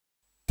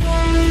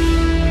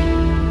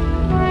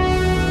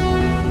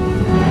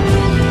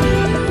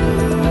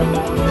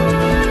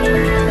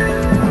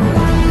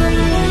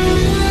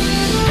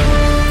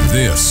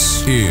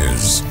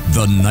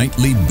The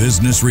Nightly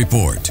Business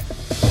Report.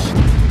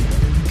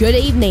 Good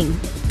evening.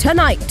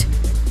 Tonight,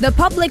 the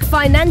Public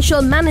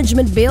Financial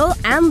Management Bill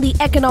and the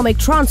Economic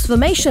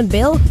Transformation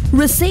Bill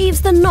receives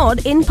the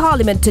nod in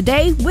Parliament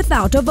today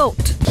without a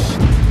vote.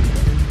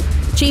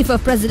 Chief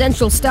of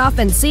Presidential Staff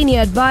and Senior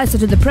Advisor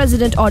to the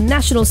President on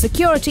National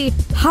Security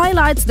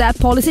highlights that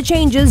policy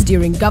changes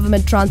during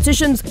government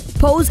transitions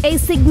pose a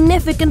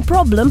significant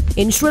problem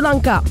in Sri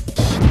Lanka.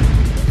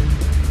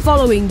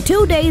 Following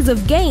 2 days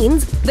of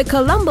gains, the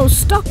Colombo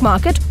stock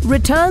market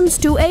returns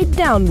to a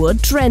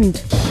downward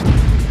trend.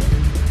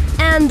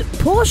 And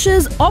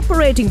Porsche's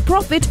operating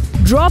profit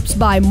drops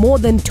by more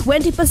than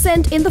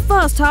 20% in the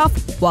first half,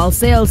 while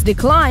sales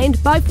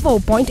declined by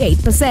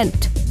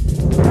 4.8%.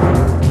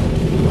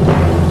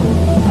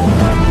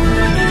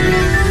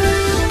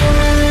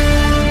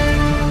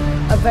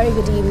 A very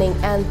good evening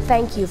and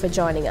thank you for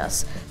joining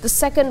us. The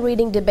second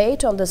reading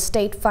debate on the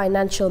State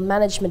Financial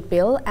Management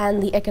Bill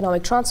and the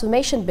Economic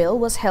Transformation Bill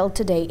was held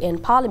today in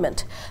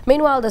Parliament.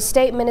 Meanwhile, the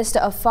State Minister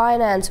of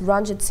Finance,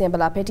 Ranjit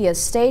Siambalapitiya,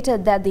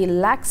 stated that the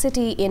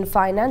laxity in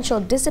financial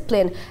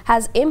discipline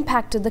has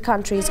impacted the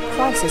country's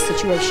crisis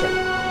situation.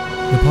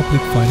 The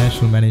Public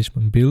Financial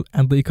Management Bill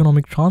and the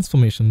Economic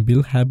Transformation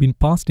Bill have been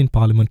passed in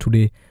Parliament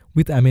today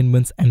with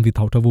amendments and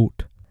without a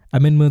vote.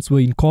 Amendments were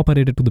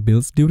incorporated to the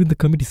bills during the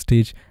committee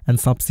stage and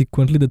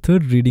subsequently the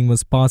third reading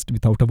was passed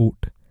without a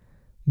vote.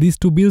 These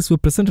two bills were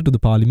presented to the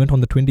Parliament on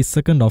the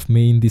 22nd of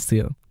May in this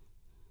year.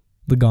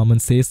 The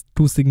government says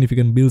two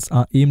significant bills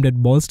are aimed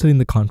at bolstering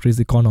the country's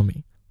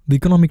economy. The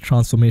Economic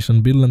Transformation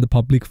Bill and the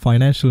Public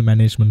Financial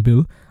Management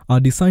Bill are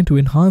designed to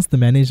enhance the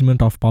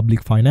management of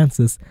public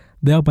finances,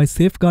 thereby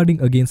safeguarding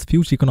against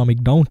future economic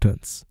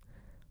downturns.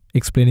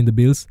 Explaining the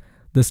bills,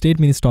 the State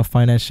Minister of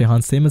Finance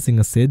Shehan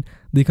Semasinghe said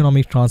the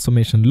Economic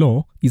Transformation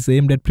Law is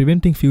aimed at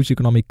preventing future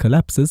economic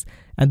collapses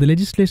and the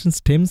legislation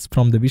stems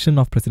from the vision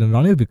of President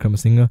Ranil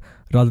Wickremesinghe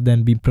rather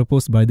than being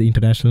proposed by the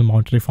International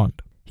Monetary Fund.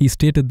 He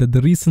stated that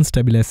the recent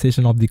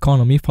stabilization of the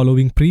economy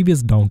following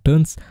previous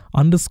downturns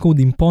underscore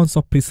the importance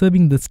of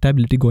preserving the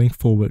stability going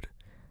forward.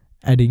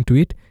 Adding to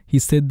it, he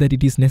said that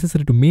it is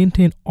necessary to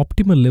maintain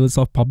optimal levels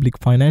of public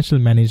financial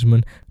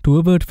management to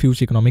avert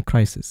future economic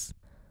crisis.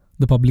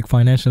 The Public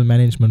Financial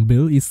Management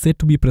Bill is set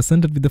to be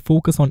presented with a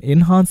focus on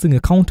enhancing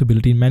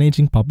accountability in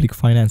managing public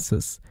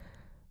finances.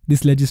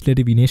 This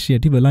legislative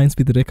initiative aligns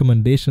with the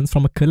recommendations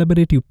from a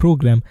collaborative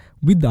program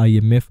with the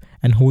IMF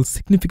and holds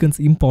significant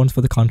importance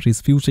for the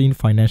country's future in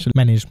financial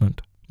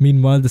management.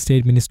 Meanwhile, the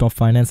State Minister of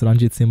Finance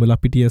Ranjit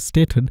Siambalapitiya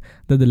stated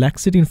that the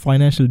laxity in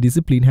financial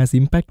discipline has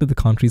impacted the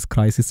country's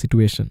crisis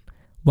situation.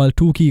 While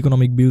two key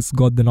economic bills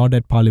got the nod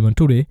at Parliament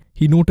today,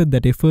 he noted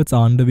that efforts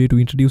are underway to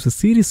introduce a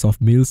series of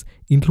bills,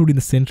 including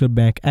the Central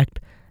Bank Act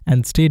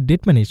and State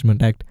Debt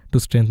Management Act, to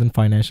strengthen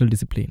financial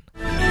discipline.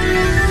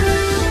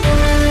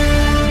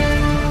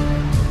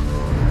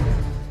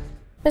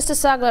 Mr.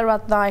 Sagala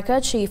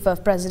Ratnayaka, Chief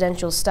of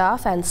Presidential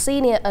Staff and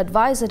Senior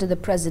Advisor to the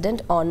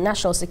President on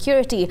National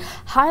Security,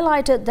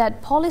 highlighted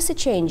that policy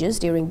changes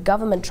during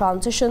government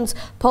transitions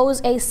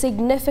pose a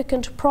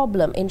significant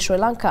problem in Sri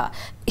Lanka.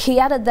 He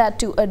added that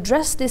to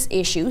address this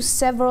issue,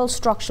 several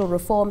structural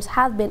reforms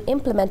have been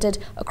implemented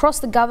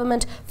across the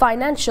government,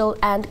 financial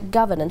and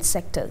governance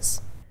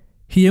sectors.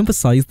 He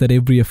emphasized that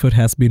every effort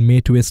has been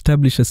made to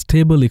establish a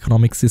stable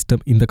economic system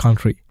in the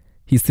country.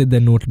 He said that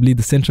notably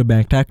the Central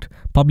Bank Act,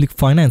 Public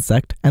Finance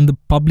Act and the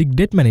Public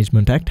Debt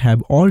Management Act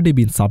have already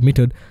been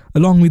submitted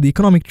along with the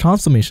Economic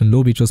Transformation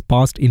Law which was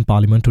passed in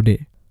Parliament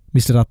today.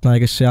 Mr.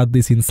 Ratnayaka shared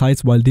these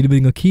insights while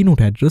delivering a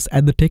keynote address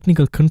at the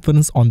technical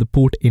conference on the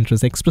Port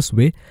Entrance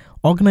Expressway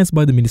organised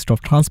by the Minister of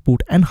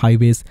Transport and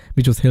Highways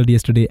which was held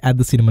yesterday at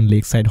the Cinnamon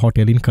Lakeside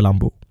Hotel in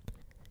Colombo.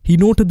 He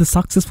noted the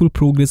successful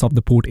progress of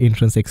the Port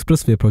Entrance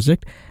Expressway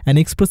project and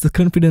expressed the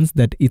confidence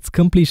that its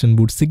completion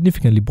would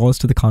significantly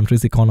bolster the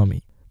country's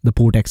economy. The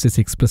Port Access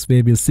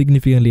Expressway will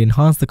significantly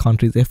enhance the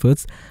country's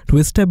efforts to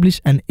establish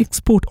an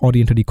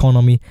export-oriented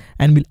economy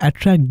and will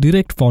attract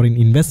direct foreign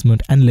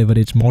investment and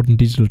leverage modern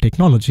digital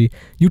technology,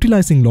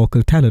 utilizing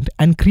local talent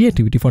and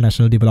creativity for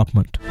national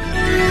development.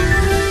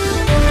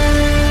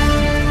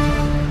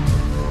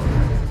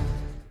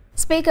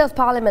 Speaker of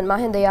Parliament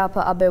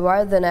Mahindayapa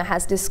Abewardena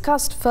has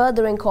discussed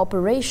furthering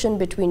cooperation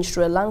between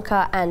Sri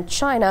Lanka and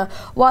China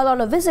while on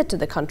a visit to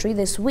the country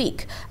this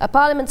week. A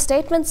Parliament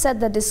statement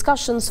said that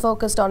discussions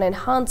focused on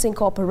enhancing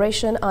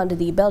cooperation under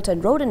the Belt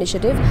and Road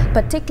Initiative,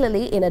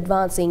 particularly in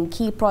advancing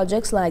key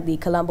projects like the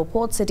Colombo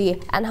Port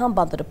City and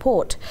Hambantota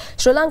Port.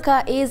 Sri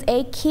Lanka is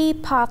a key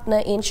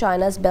partner in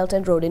China's Belt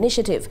and Road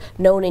Initiative,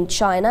 known in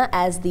China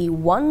as the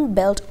One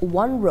Belt,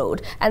 One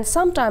Road and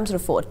sometimes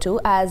referred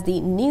to as the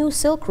New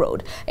Silk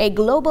Road, a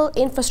global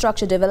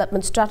infrastructure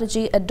development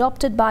strategy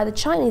adopted by the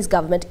Chinese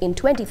government in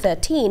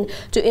 2013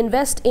 to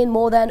invest in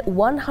more than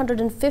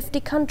 150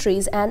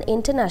 countries and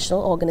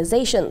international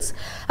organizations.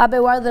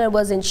 Abewardena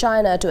was in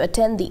China to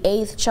attend the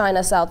 8th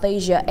China-South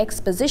Asia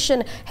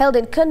Exposition held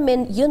in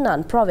Kunming,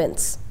 Yunnan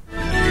province.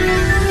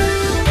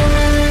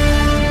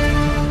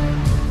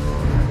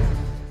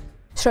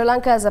 Sri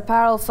Lanka's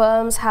apparel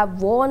firms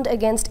have warned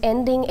against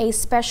ending a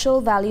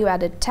special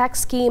value-added tax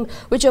scheme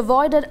which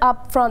avoided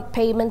upfront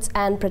payments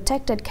and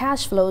protected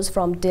cash flows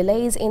from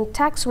delays in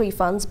tax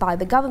refunds by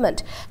the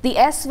government. The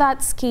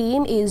SVAT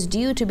scheme is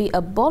due to be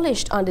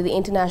abolished under the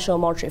International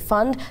Monetary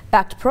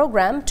Fund-backed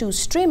program to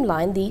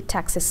streamline the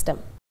tax system.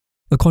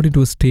 According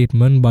to a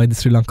statement by the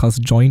Sri Lanka's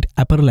Joint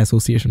Apparel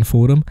Association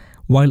Forum,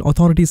 while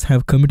authorities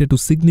have committed to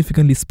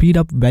significantly speed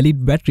up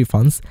valid VAT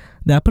refunds,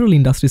 the apparel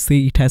industry say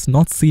it has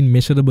not seen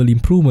measurable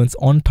improvements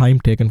on time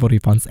taken for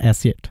refunds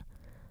as yet.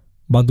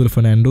 Bandula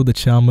Fernando, the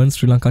chairman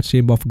Sri Lanka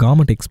Chamber of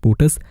Garment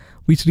Exporters,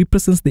 which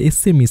represents the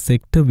SME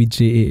sector with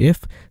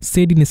JAF,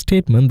 said in a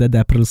statement that the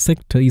apparel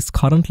sector is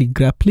currently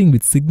grappling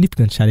with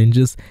significant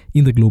challenges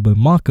in the global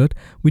market,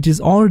 which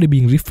is already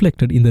being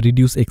reflected in the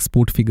reduced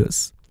export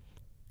figures.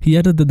 He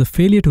added that the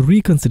failure to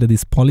reconsider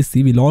this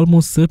policy will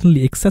almost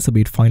certainly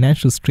exacerbate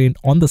financial strain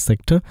on the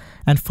sector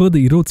and further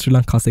erode Sri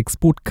Lanka's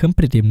export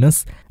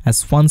competitiveness,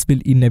 as funds will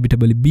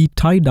inevitably be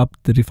tied up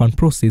the refund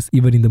process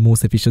even in the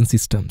most efficient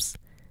systems.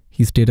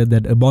 He stated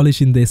that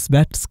abolishing the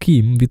SVAT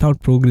scheme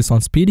without progress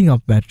on speeding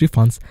up VAT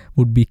refunds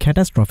would be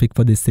catastrophic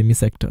for the SME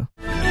sector.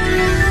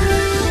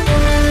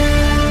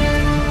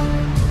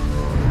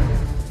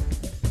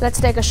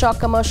 Let's take a short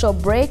commercial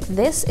break.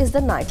 This is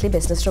the Nightly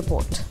Business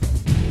Report.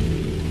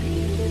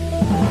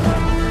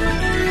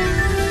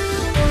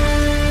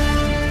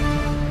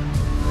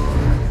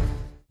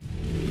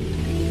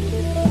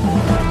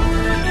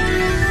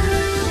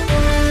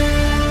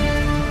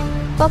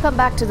 Welcome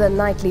back to the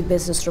Nightly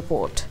Business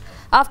Report.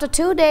 After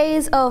 2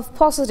 days of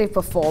positive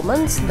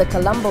performance, the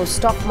Colombo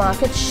stock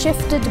market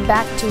shifted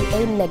back to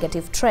a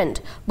negative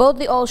trend. Both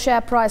the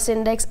All-Share Price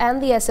Index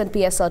and the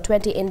S&P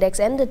SL20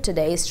 Index ended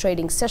today's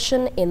trading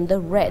session in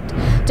the red.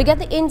 To get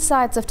the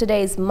insights of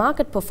today's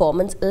market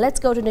performance, let's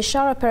go to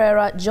Nishara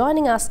Pereira,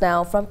 joining us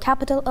now from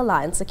Capital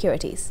Alliance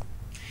Securities.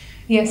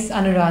 Yes,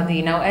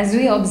 Anuradhi. Now, as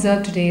we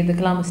observed today, the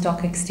Colombo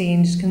Stock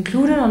Exchange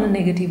concluded on a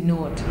negative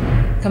note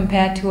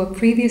compared to a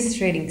previous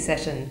trading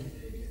session,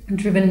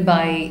 driven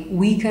by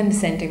weakened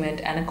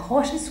sentiment and a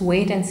cautious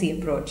wait-and-see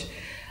approach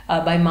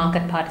by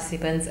market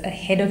participants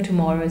ahead of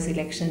tomorrow's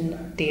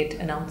election date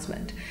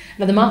announcement.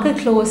 Now, the market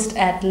closed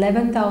at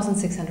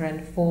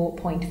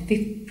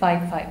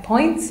 11,604.55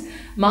 points,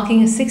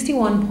 marking a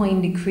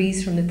 61-point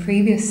decrease from the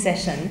previous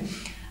session,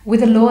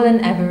 with a lower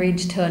than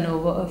average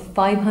turnover of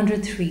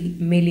 503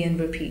 million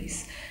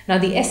rupees. Now,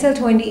 the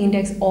SL20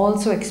 index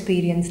also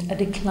experienced a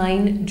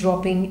decline,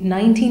 dropping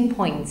 19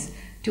 points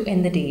to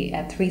end the day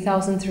at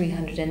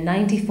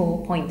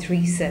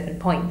 3,394.37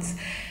 points.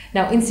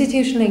 Now,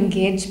 institutional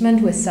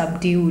engagement was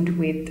subdued,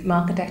 with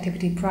market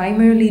activity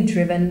primarily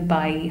driven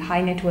by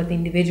high net worth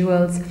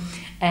individuals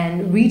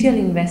and retail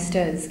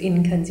investors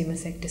in consumer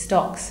sector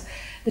stocks.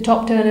 The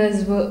top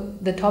turnovers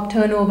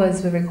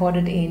were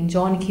recorded in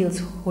John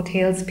Keel's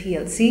Hotels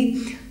PLC,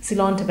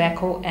 Ceylon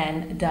Tobacco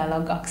and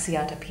Dialogue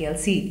Axiata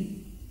PLC.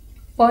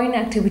 Foreign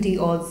activity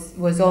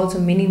was also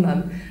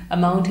minimum,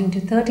 amounting to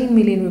 13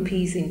 million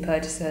rupees in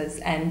purchases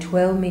and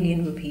 12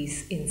 million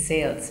rupees in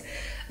sales.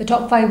 The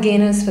top 5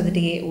 gainers for the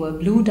day were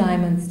Blue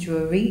Diamonds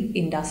Jewelry,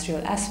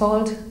 Industrial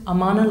Asphalt,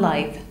 Amana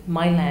Life,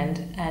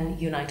 Myland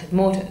and United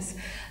Motors.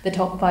 The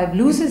top 5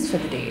 losers for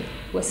the day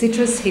were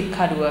Citrus,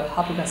 Hipkadua,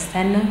 Hapugas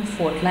Thanna,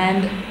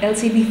 Fortland,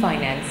 LCB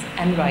Finance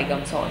and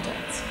Raigam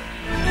Salters.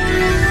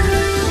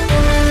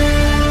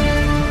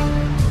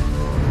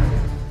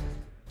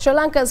 Sri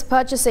Lanka's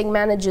Purchasing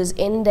Managers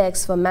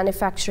Index for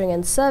Manufacturing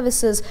and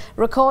Services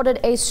recorded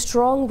a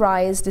strong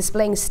rise,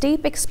 displaying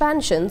steep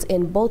expansions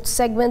in both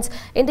segments,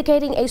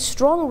 indicating a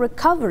strong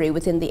recovery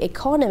within the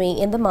economy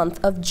in the month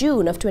of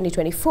June of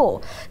 2024.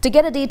 To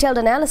get a detailed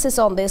analysis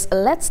on this,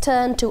 let's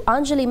turn to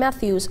Anjali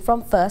Matthews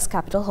from First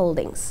Capital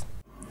Holdings.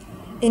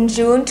 In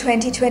June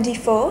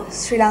 2024,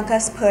 Sri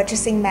Lanka's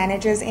Purchasing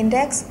Managers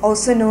Index,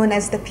 also known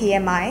as the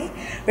PMI,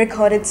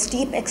 recorded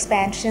steep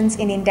expansions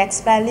in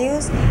index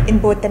values in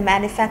both the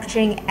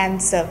manufacturing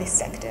and service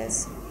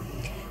sectors.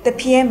 The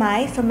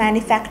PMI for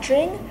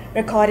manufacturing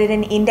recorded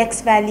an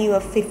index value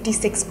of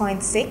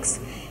 56.6,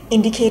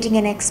 indicating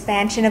an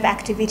expansion of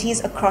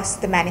activities across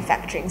the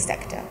manufacturing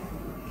sector.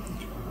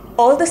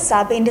 All the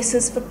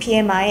sub-indices for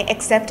PMI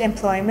except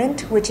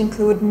employment, which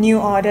include new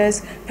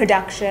orders,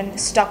 production,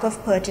 stock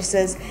of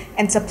purchases,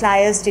 and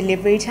suppliers'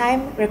 delivery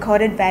time,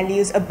 recorded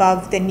values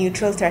above the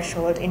neutral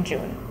threshold in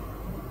June.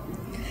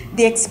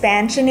 The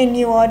expansion in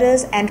new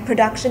orders and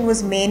production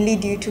was mainly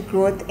due to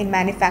growth in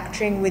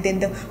manufacturing within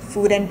the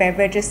food and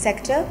beverages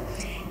sector,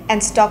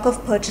 and stock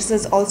of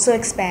purchases also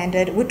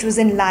expanded, which was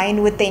in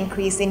line with the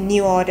increase in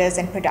new orders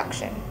and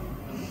production.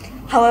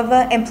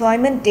 However,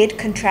 employment did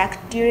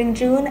contract during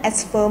June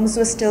as firms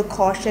were still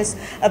cautious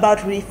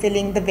about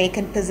refilling the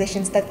vacant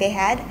positions that they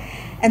had,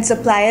 and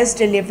suppliers'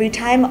 delivery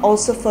time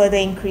also further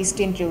increased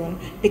in June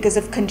because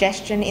of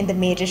congestion in the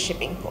major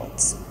shipping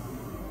ports.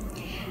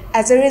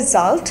 As a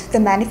result, the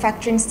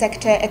manufacturing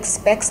sector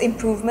expects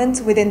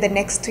improvements within the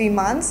next 3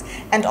 months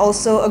and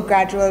also a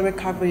gradual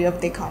recovery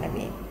of the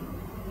economy.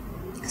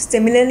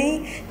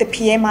 Similarly, the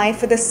PMI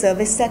for the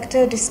service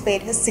sector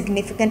displayed a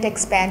significant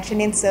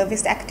expansion in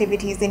service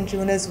activities in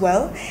June as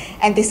well,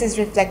 and this is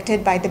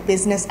reflected by the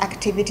Business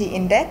Activity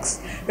Index,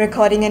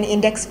 recording an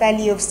index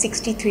value of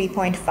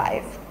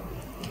 63.5.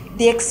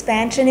 The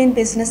expansion in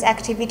business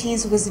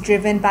activities was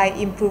driven by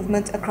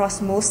improvements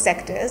across most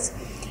sectors,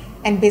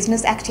 and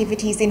business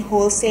activities in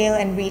wholesale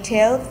and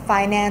retail,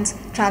 finance,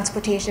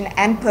 transportation,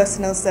 and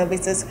personal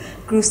services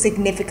grew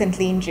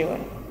significantly in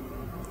June.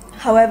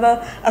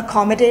 However,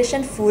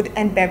 accommodation, food,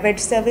 and beverage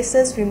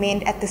services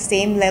remained at the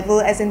same level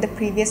as in the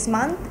previous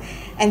month,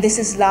 and this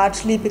is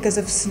largely because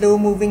of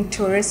slow-moving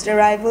tourist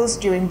arrivals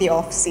during the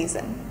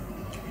off-season.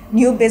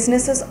 New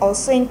businesses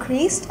also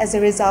increased as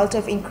a result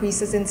of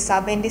increases in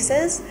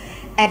sub-indices,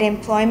 and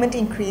employment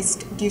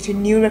increased due to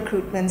new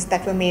recruitments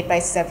that were made by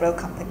several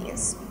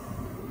companies.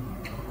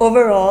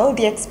 Overall,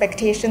 the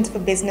expectations for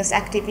business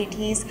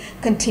activities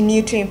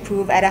continue to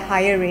improve at a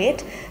higher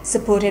rate,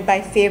 supported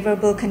by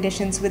favorable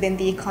conditions within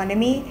the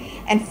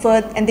economy, and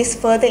this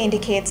further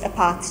indicates a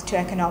path to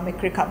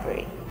economic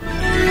recovery.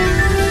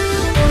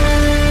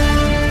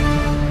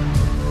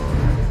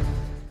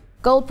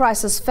 Gold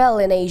prices fell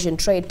in Asian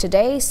trade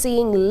today,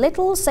 seeing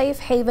little safe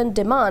haven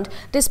demand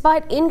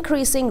despite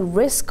increasing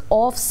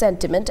risk-off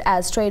sentiment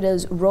as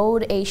traders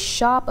rode a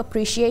sharp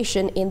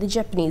appreciation in the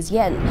Japanese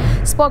yen.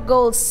 Spot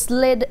gold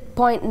slid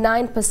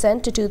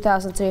 0.9% to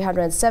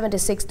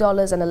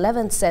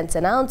 $2,376.11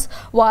 an ounce,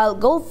 while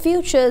gold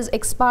futures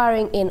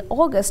expiring in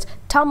August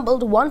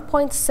tumbled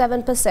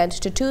 1.7%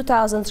 to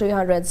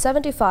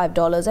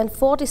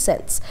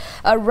 $2,375.40.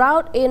 A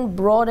rout in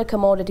broader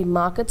commodity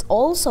markets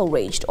also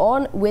raged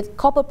on, with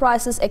copper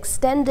prices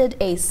extended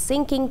a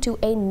sinking to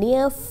a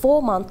near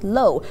 4-month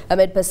low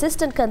amid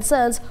persistent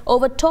concerns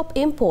over top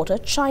importer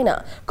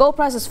China. Gold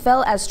prices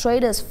fell as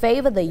traders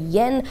favor the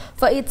yen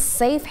for its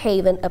safe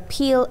haven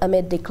appeal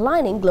amid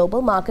declining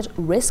global market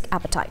risk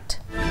appetite.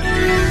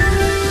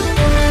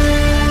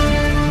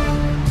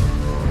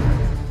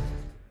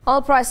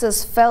 Oil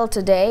prices fell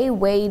today,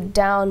 weighed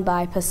down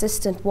by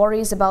persistent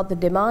worries about the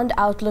demand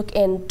outlook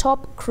in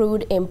top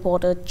crude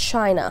importer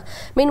China.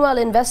 Meanwhile,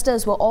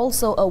 investors were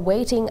also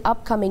awaiting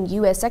upcoming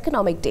U.S.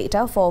 economic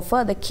data for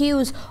further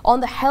cues on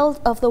the health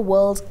of the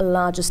world's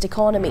largest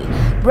economy.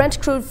 Brent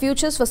crude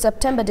futures for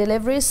September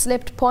deliveries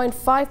slipped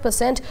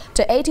 0.5%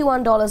 to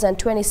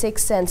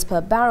 $81.26 per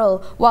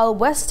barrel, while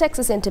West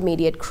Texas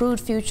Intermediate crude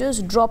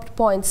futures dropped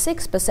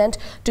 0.6%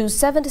 to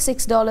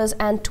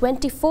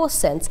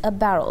 $76.24 a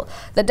barrel.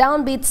 The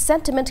downbeat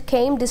sentiment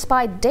came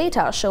despite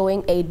data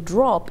showing a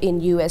drop in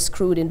U.S.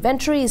 crude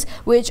inventories,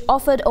 which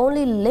offered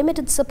only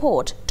limited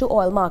support to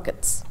oil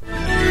markets.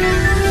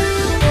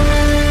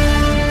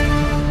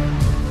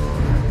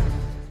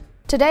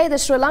 Today, the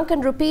Sri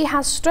Lankan rupee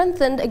has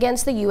strengthened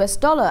against the US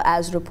dollar,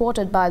 as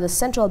reported by the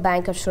Central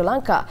Bank of Sri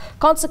Lanka.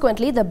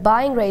 Consequently, the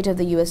buying rate of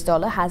the US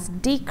dollar has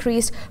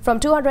decreased from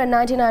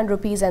 299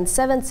 rupees and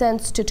 7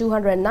 cents to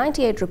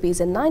 298 rupees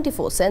and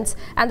 94 cents,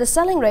 and the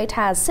selling rate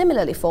has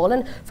similarly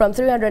fallen from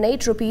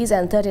 308 rupees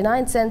and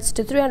 39 cents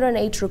to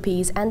 308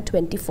 rupees and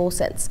 24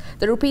 cents.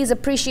 The rupee's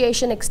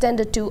appreciation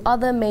extended to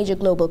other major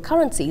global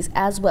currencies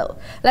as well.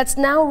 Let's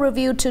now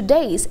review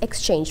today's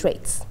exchange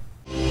rates.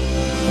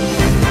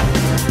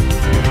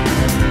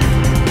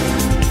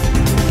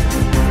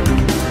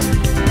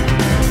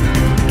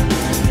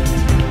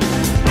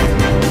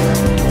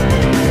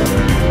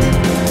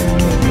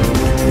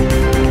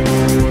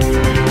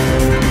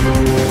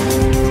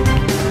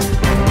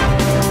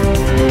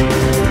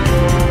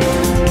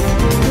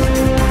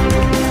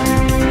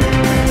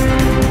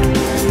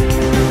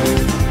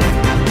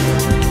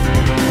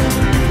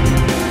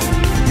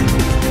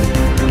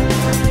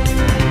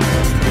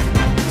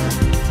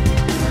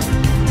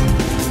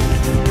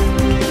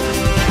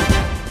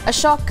 A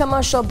short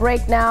commercial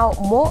break now.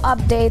 More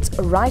updates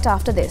right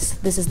after this.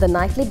 This is the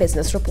Nightly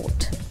Business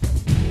Report.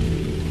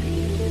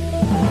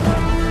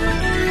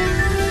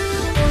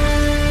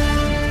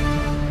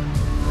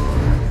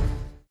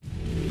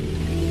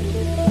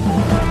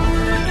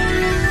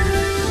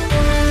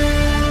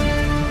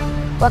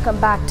 Welcome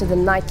back to the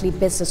Nightly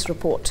Business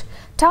Report.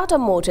 Tata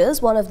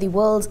Motors, one of the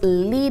world's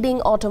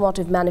leading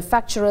automotive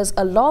manufacturers,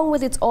 along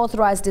with its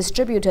authorized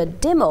distributor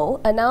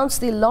Dimo,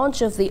 announced the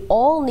launch of the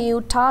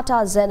all-new Tata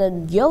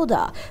Xenon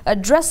Yoda,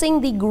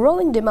 addressing the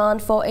growing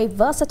demand for a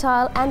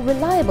versatile and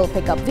reliable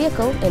pickup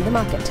vehicle in the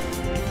market.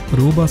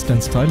 Robust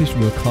and stylish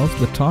workhouse,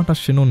 the Tata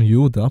Xenon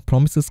Yoda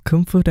promises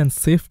comfort and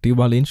safety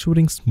while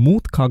ensuring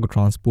smooth cargo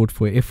transport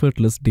for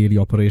effortless daily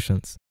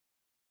operations.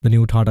 The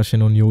new Tata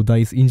Xenon Yoda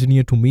is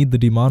engineered to meet the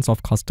demands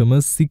of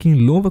customers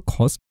seeking lower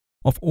cost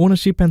of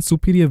ownership and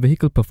superior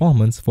vehicle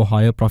performance for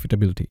higher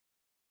profitability.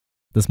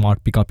 The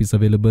smart pickup is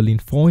available in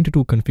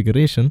 4x2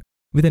 configuration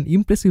with an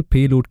impressive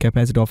payload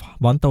capacity of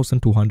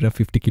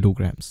 1,250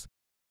 kilograms.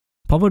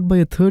 Powered by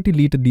a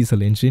 30-litre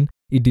diesel engine,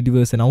 it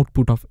delivers an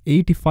output of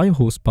 85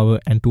 horsepower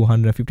and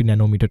 250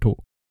 nanometer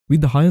torque.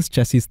 With the highest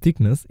chassis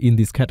thickness in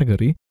this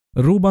category,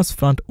 a robust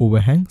front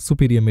overhang,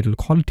 superior metal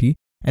quality,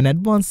 and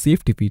advanced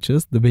safety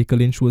features, the vehicle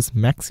ensures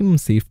maximum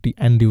safety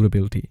and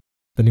durability.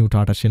 The new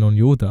Tata Xenon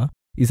Yoda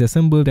is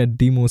assembled at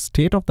DIMO's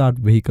state-of-the-art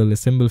vehicle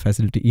assembly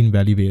facility in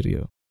Valley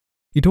area.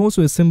 It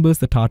also assembles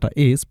the Tata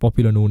Ace,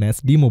 popularly known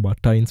as DIMO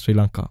Batta, in Sri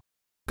Lanka.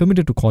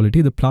 Committed to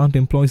quality, the plant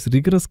employs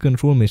rigorous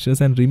control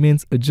measures and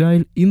remains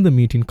agile in the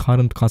meeting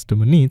current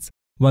customer needs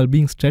while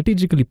being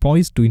strategically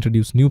poised to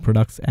introduce new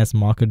products as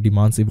market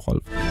demands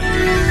evolve.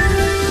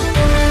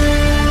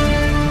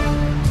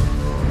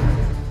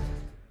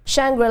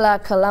 Shangri-La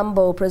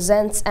Colombo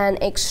presents an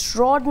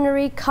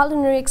extraordinary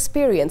culinary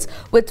experience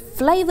with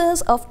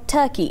flavors of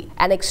Turkey,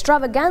 an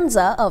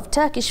extravaganza of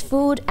Turkish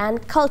food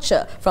and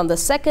culture from the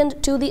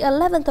 2nd to the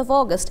 11th of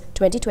August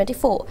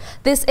 2024.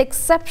 This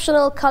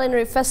exceptional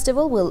culinary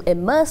festival will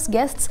immerse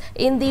guests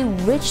in the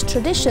rich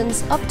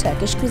traditions of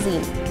Turkish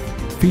cuisine.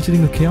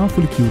 Featuring a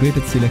carefully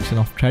curated selection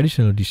of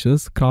traditional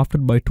dishes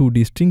crafted by two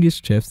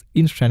distinguished chefs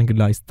in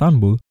Shangri-La,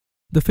 Istanbul,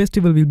 the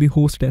festival will be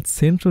hosted at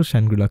Central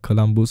Shangri-La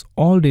Colombo's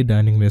all-day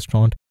dining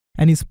restaurant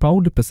and is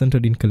proudly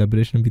presented in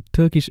collaboration with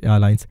Turkish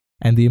Airlines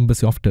and the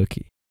Embassy of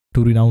Turkey.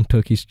 Two renowned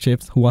Turkish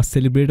chefs who are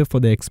celebrated for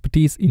their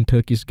expertise in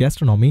Turkish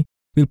gastronomy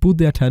will put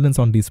their talents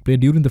on display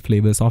during the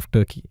flavors of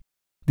Turkey.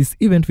 This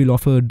event will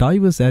offer a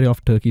diverse array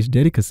of Turkish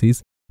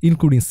delicacies,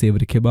 including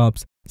savory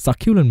kebabs,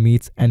 succulent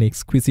meats, and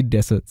exquisite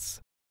desserts.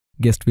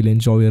 Guests will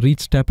enjoy a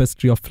rich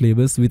tapestry of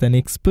flavors with an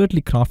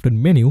expertly crafted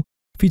menu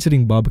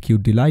featuring barbecue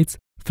delights,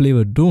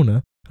 flavored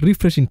doner,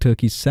 refreshing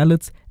Turkish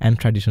salads, and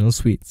traditional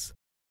sweets.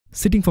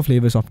 Sitting for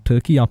flavors of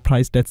Turkey are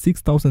priced at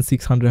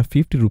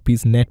 6,650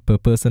 rupees net per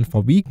person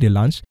for weekday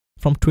lunch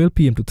from 12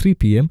 p.m. to 3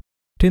 p.m.,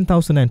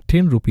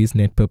 10,010 rupees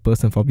net per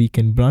person for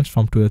weekend brunch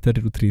from 12:30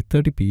 to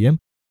 3:30 p.m.,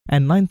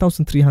 and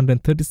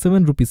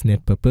 9,337 rupees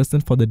net per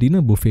person for the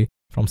dinner buffet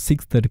from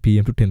 6:30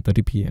 p.m. to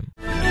 10:30 p.m.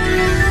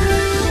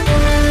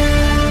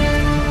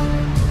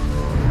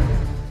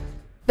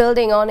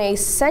 Building on a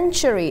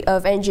century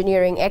of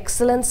engineering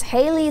excellence,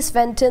 Halley's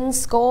Fenton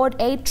scored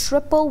a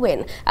triple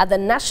win at the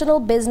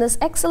National Business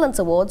Excellence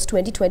Awards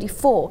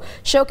 2024.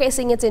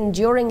 Showcasing its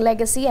enduring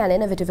legacy and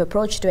innovative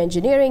approach to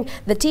engineering,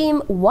 the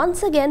team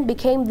once again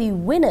became the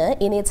winner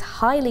in its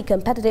highly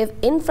competitive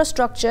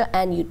infrastructure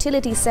and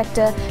utility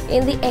sector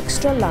in the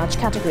extra-large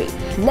category.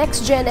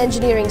 Next-Gen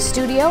Engineering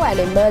Studio, an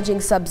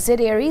emerging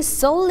subsidiary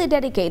solely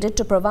dedicated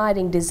to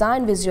providing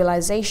design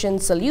visualization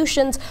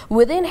solutions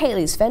within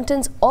Halley's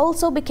Fenton,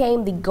 also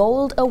became the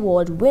Gold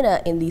Award winner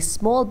in the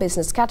small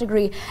business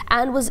category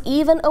and was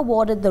even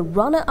awarded the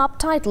runner-up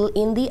title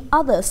in the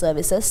other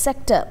services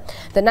sector.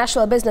 The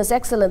National Business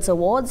Excellence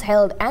Awards,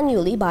 held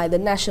annually by the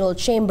National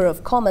Chamber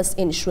of Commerce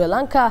in Sri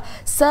Lanka,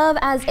 serve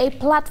as a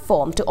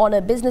platform to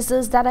honor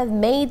businesses that have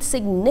made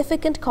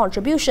significant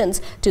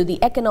contributions to the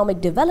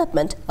economic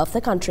development of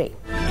the country.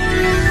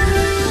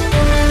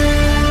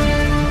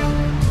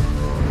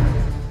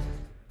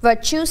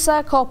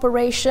 Virtusa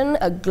Corporation,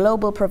 a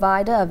global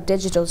provider of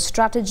digital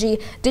strategy,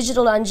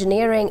 digital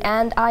engineering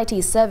and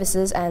IT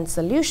services and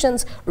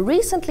solutions,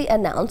 recently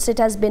announced it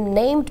has been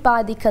named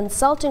by the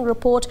Consulting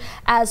Report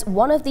as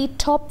one of the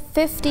top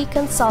 50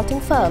 consulting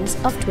firms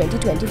of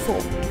 2024.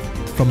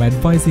 From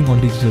advising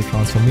on digital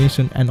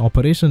transformation and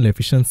operational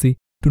efficiency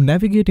to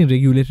navigating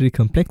regulatory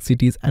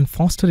complexities and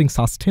fostering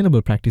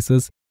sustainable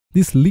practices,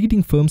 these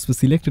leading firms were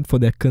selected for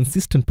their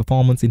consistent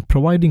performance in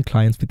providing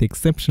clients with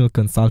exceptional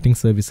consulting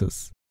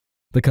services.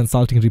 The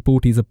Consulting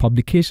Report is a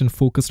publication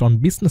focused on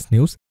business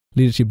news,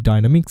 leadership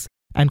dynamics,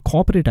 and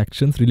corporate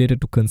actions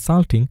related to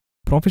consulting,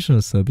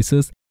 professional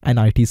services, and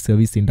IT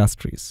service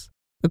industries.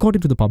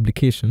 According to the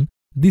publication,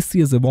 this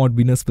year's award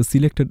winners were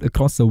selected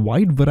across a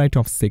wide variety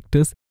of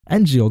sectors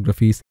and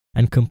geographies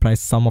and comprise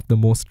some of the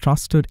most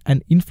trusted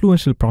and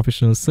influential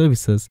professional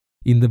services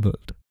in the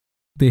world.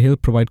 They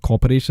help provide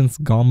corporations,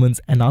 governments,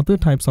 and other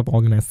types of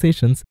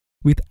organizations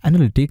with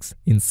analytics,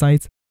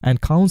 insights, and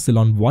counsel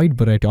on a wide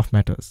variety of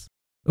matters.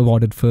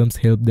 Awarded firms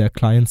help their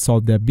clients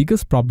solve their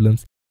biggest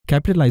problems,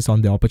 capitalize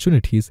on their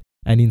opportunities,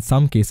 and in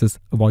some cases,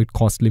 avoid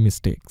costly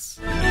mistakes.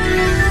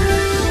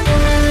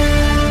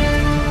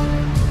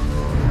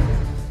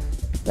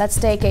 Let's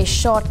take a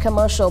short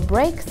commercial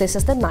break. This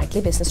is the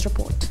Nightly Business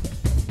Report.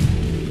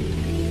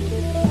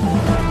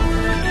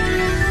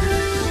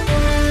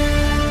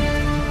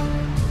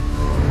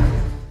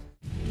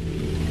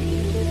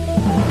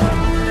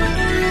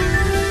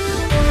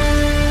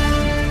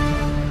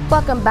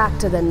 Welcome back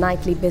to the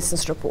Nightly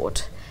Business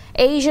Report.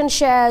 Asian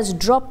shares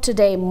dropped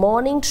today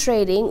morning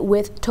trading,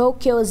 with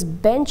Tokyo's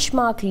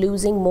benchmark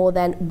losing more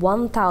than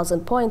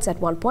 1,000 points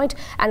at one point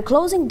and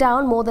closing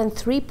down more than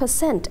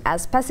 3%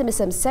 as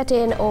pessimism set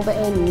in over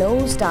a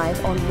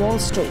nosedive on Wall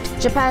Street.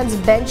 Japan's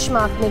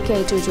benchmark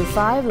Nikkei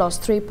 225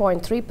 lost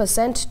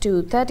 3.3%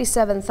 to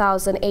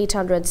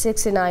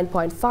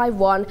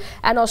 37,869.51,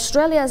 and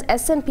Australia's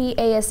S&P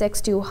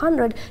ASX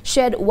 200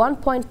 shed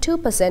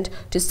 1.2%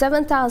 to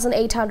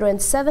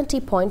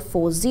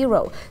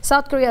 7,870.40.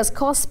 South Korea's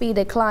Kospi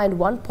declined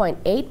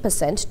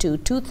 1.8% to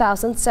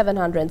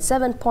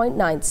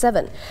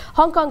 2,707.97.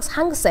 Hong Kong's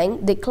Hang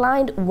Seng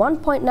declined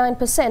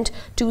 1.9%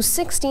 to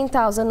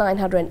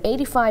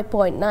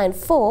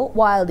 16,985.94,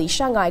 while the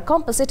Shanghai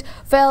Composite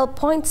fell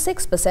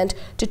 0.6%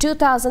 to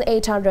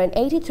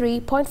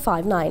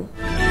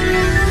 2,883.59.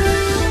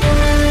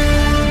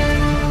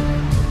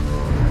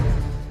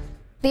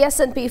 The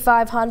S&P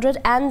 500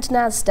 and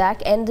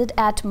Nasdaq ended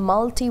at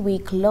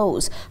multi-week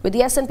lows, with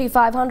the S&P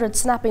 500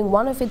 snapping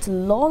one of its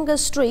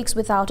longest streaks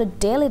without a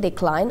daily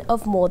decline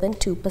of more than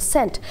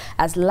 2%,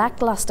 as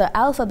lackluster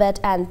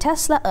Alphabet and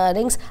Tesla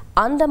earnings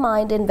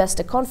undermined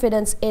investor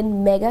confidence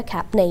in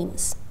mega-cap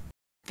names.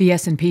 The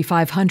S&P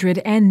 500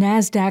 and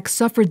Nasdaq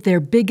suffered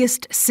their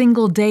biggest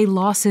single-day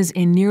losses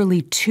in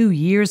nearly 2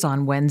 years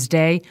on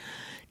Wednesday,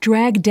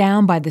 dragged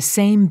down by the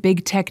same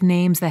big tech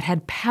names that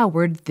had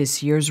powered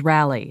this year's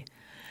rally.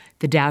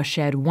 The Dow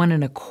shed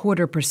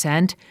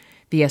 1.25%,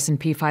 the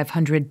S&P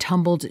 500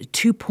 tumbled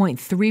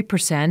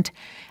 2.3%,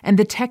 and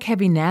the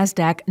tech-heavy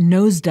Nasdaq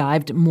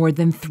nosedived more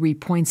than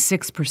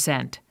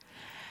 3.6%.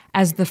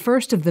 As the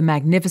first of the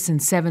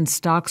Magnificent Seven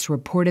stocks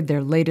reported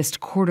their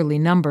latest quarterly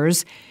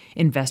numbers,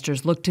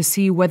 investors looked to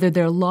see whether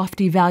their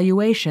lofty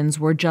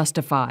valuations were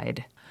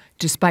justified.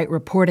 Despite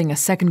reporting a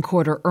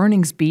second-quarter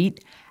earnings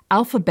beat,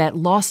 Alphabet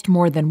lost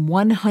more than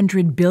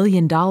 $100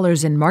 billion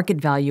in market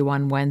value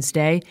on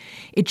Wednesday,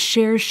 its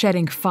shares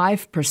shedding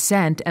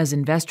 5% as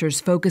investors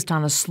focused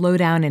on a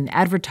slowdown in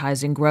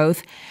advertising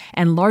growth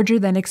and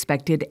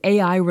larger-than-expected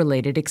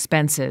AI-related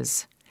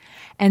expenses.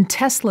 And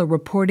Tesla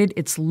reported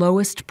its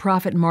lowest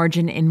profit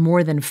margin in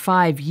more than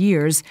 5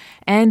 years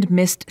and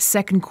missed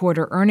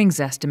second-quarter earnings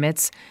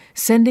estimates,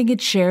 sending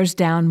its shares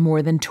down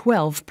more than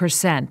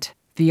 12%.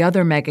 The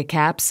other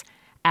megacaps,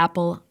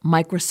 Apple,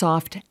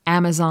 Microsoft,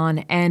 Amazon,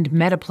 and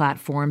Meta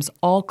platforms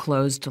all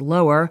closed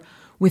lower,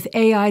 with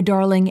AI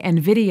darling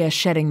NVIDIA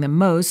shedding the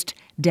most,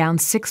 down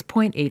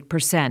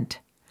 6.8%.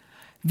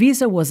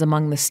 Visa was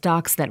among the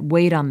stocks that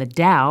weighed on the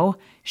Dow.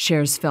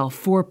 Shares fell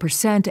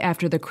 4%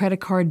 after the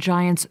credit card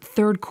giant's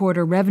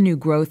third-quarter revenue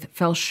growth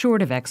fell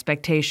short of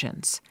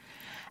expectations.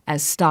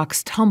 As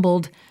stocks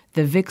tumbled,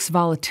 the VIX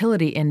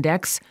Volatility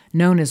Index,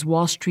 known as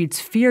Wall Street's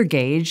fear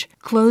gauge,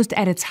 closed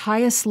at its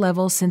highest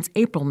level since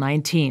April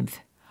 19th.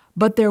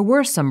 But there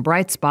were some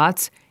bright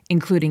spots,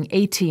 including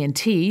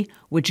AT&T,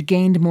 which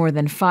gained more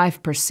than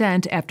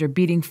 5% after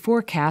beating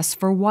forecasts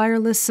for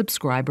wireless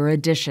subscriber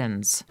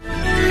additions.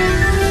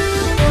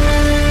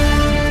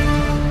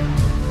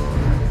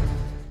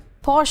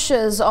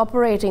 Porsche's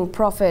operating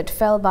profit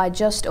fell by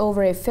just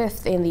over a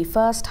fifth in the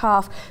first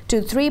half to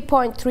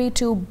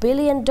 $3.32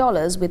 billion,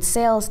 with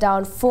sales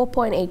down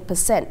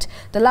 4.8%.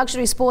 The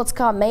luxury sports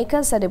car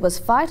maker said it was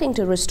fighting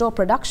to restore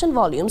production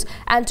volumes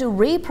and to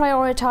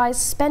reprioritize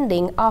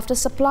spending after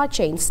supply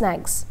chain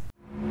snags.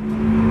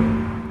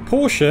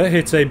 Porsche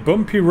hit a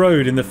bumpy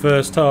road in the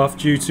first half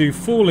due to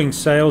falling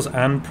sales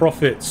and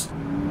profits.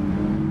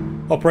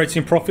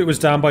 Operating profit was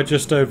down by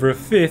just over a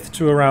fifth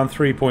to around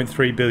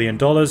 $3.3 billion,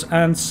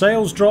 and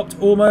sales dropped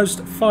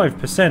almost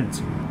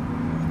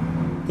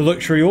 5%. The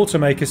luxury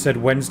automaker said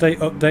Wednesday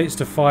updates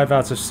to 5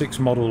 out of 6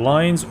 model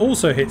lines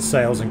also hit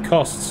sales and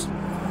costs.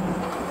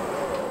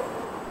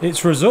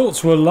 Its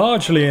results were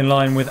largely in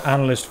line with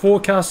analyst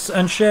forecasts,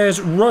 and shares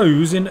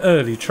rose in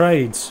early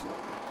trades.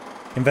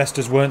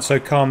 Investors weren't so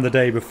calm the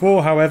day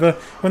before, however,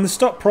 when the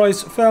stock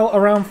price fell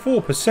around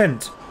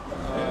 4%.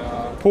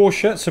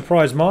 Porsche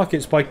surprised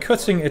markets by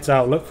cutting its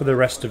outlook for the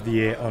rest of the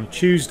year on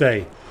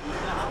Tuesday.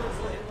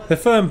 The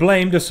firm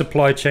blamed a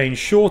supply chain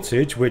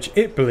shortage, which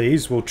it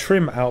believes will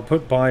trim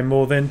output by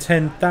more than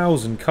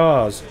 10,000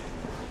 cars.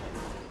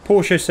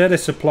 Porsche said a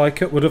supply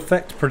cut would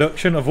affect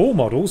production of all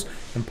models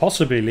and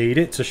possibly lead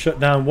it to shut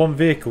down one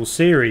vehicle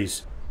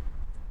series.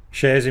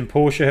 Shares in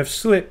Porsche have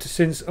slipped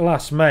since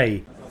last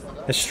May.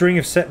 A string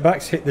of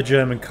setbacks hit the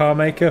German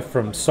carmaker,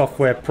 from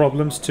software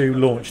problems to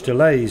launch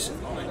delays.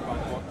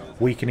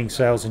 Weakening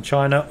sales in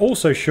China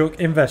also shook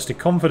investor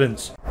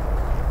confidence.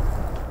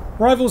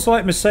 Rivals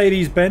like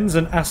Mercedes-Benz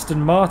and Aston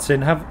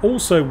Martin have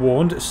also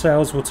warned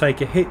sales will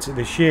take a hit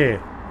this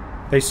year.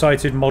 They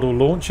cited model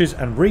launches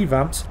and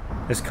revamps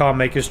as car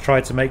makers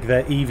try to make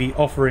their EV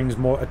offerings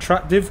more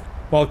attractive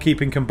while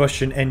keeping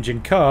combustion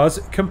engine cars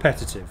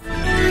competitive.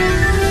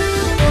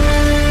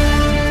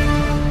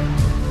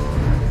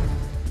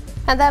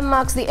 And that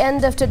marks the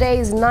end of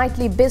today's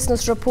nightly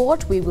business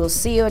report. We will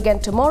see you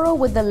again tomorrow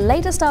with the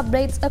latest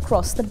updates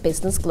across the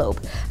business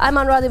globe. I'm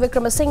Anuradhi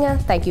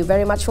Vikramasinghe. Thank you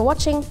very much for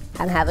watching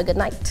and have a good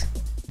night.